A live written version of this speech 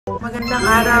Magandang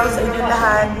araw sa inyo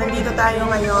lahat. Nandito tayo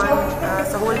ngayon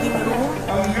sa holding room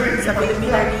sa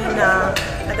Philippine Arena.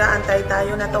 Nag-aantay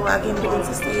tayo na tawagin doon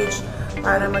sa stage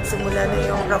para magsimula na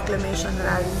yung proclamation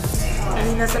rally.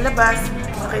 Kanina sa labas,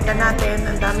 nakita natin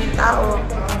ang daming tao,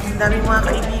 ang daming mga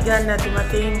kaibigan na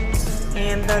dumating.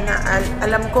 And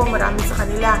alam ko marami sa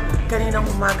kanila kaninang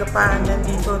umaga pa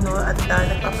nandito, no, at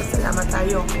nagpapasalamat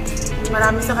tayo.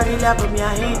 Marami sa kanila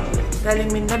bumiyahe galing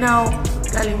Mindanao,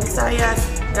 galing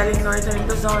Visayas, galing Northern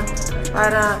Luzon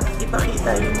para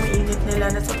ipakita yung mainit nila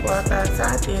na suporta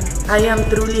sa atin. I am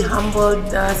truly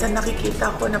humbled sa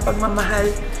nakikita ko na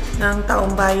pagmamahal ng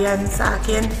taong bayan sa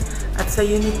akin at sa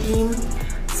unit team,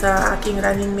 sa aking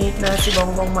running mate na si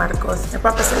Bongbong Marcos.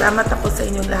 Nagpapasalamat ako sa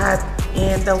inyong lahat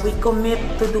and we commit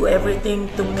to do everything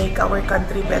to make our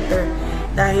country better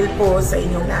dahil po sa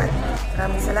inyong lahat.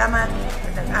 Maraming salamat.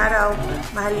 Magandang araw.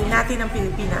 Mahalin natin ang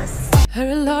Pilipinas. Her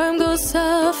alarm goes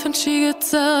off and she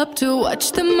gets up to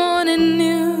watch the morning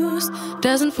news.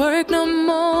 Doesn't work no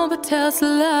more but tells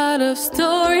a lot of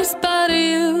stories about her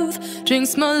youth.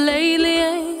 Drinks more lately,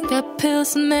 ain't got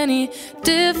pills in many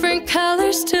different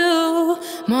colors too.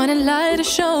 Morning light is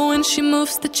showing, she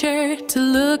moves the chair to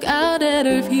look out at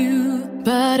her view.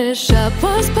 But her shop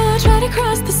was built right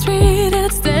across the street,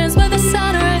 and it stands where the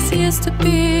sunrise used to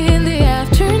be. In the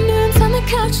afternoons on the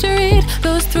couch to read,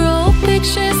 goes through old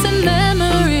pictures and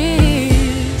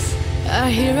memories. Our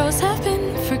heroes have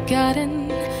been forgotten,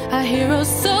 our heroes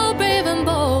so brave and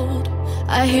bold.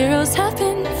 Our heroes have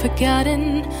been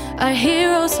forgotten, our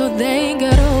heroes so they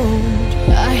got old.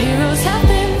 Our heroes have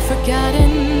been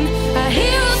forgotten, our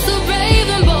heroes so brave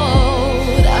and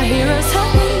bold. Our heroes have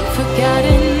been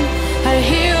forgotten, our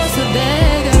heroes so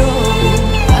they got old.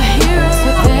 Our heroes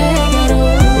so they got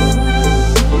old.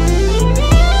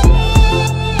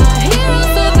 Our heroes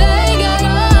so they got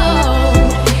old.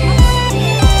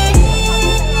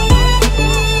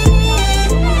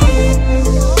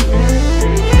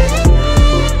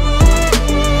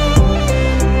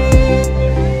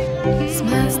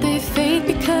 Smiles they fade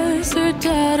because her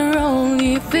daughter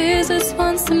only visits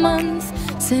once a month.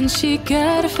 Since she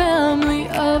got a family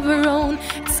of her own,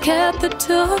 it's kept the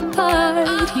two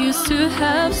apart. Used to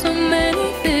have so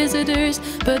many visitors,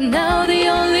 but now the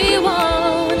only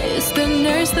one is the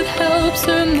nurse that helps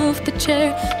her move the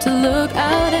chair to look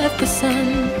out at the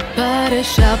sun. But her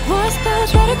shop was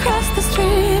built right across the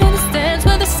street, and it stands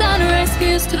where the sunrise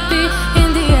used to be.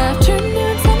 In the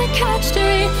afternoons on the couch to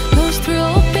read, goes through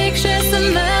old pictures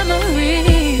and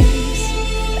memories.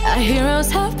 Our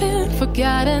heroes have been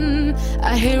forgotten,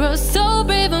 our heroes so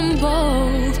brave and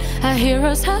bold. Our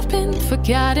heroes have been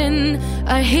forgotten,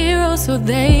 our heroes so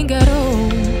they got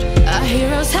old. Our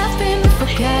heroes have been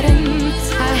forgotten,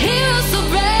 our heroes so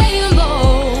brave and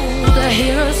bold. Our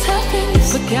heroes have been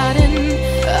forgotten,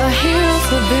 our heroes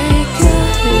so they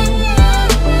got old.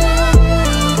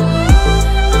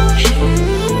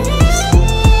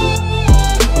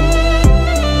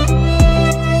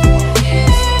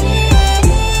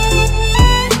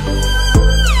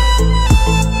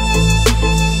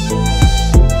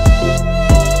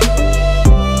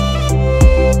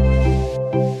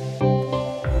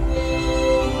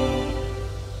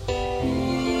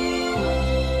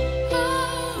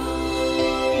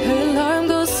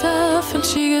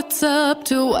 She gets up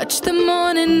to watch the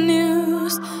morning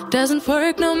news. Doesn't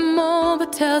work no more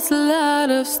but tells a lot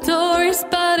of stories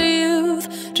about her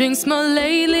youth. Drinks more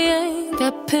lately, ain't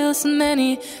got pills in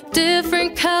many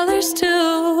different colors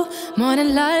too.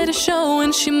 Morning light is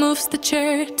showing, she moves the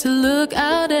chair to look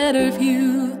out at her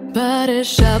view. But her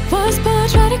shop was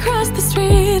built right across the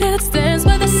street, and it stands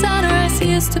where the sunrise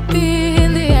used to be.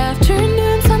 In the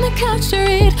afternoons on the couch to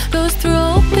read, goes through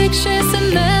old pictures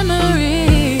and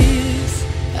memories.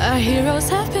 Our heroes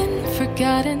have been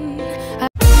forgotten,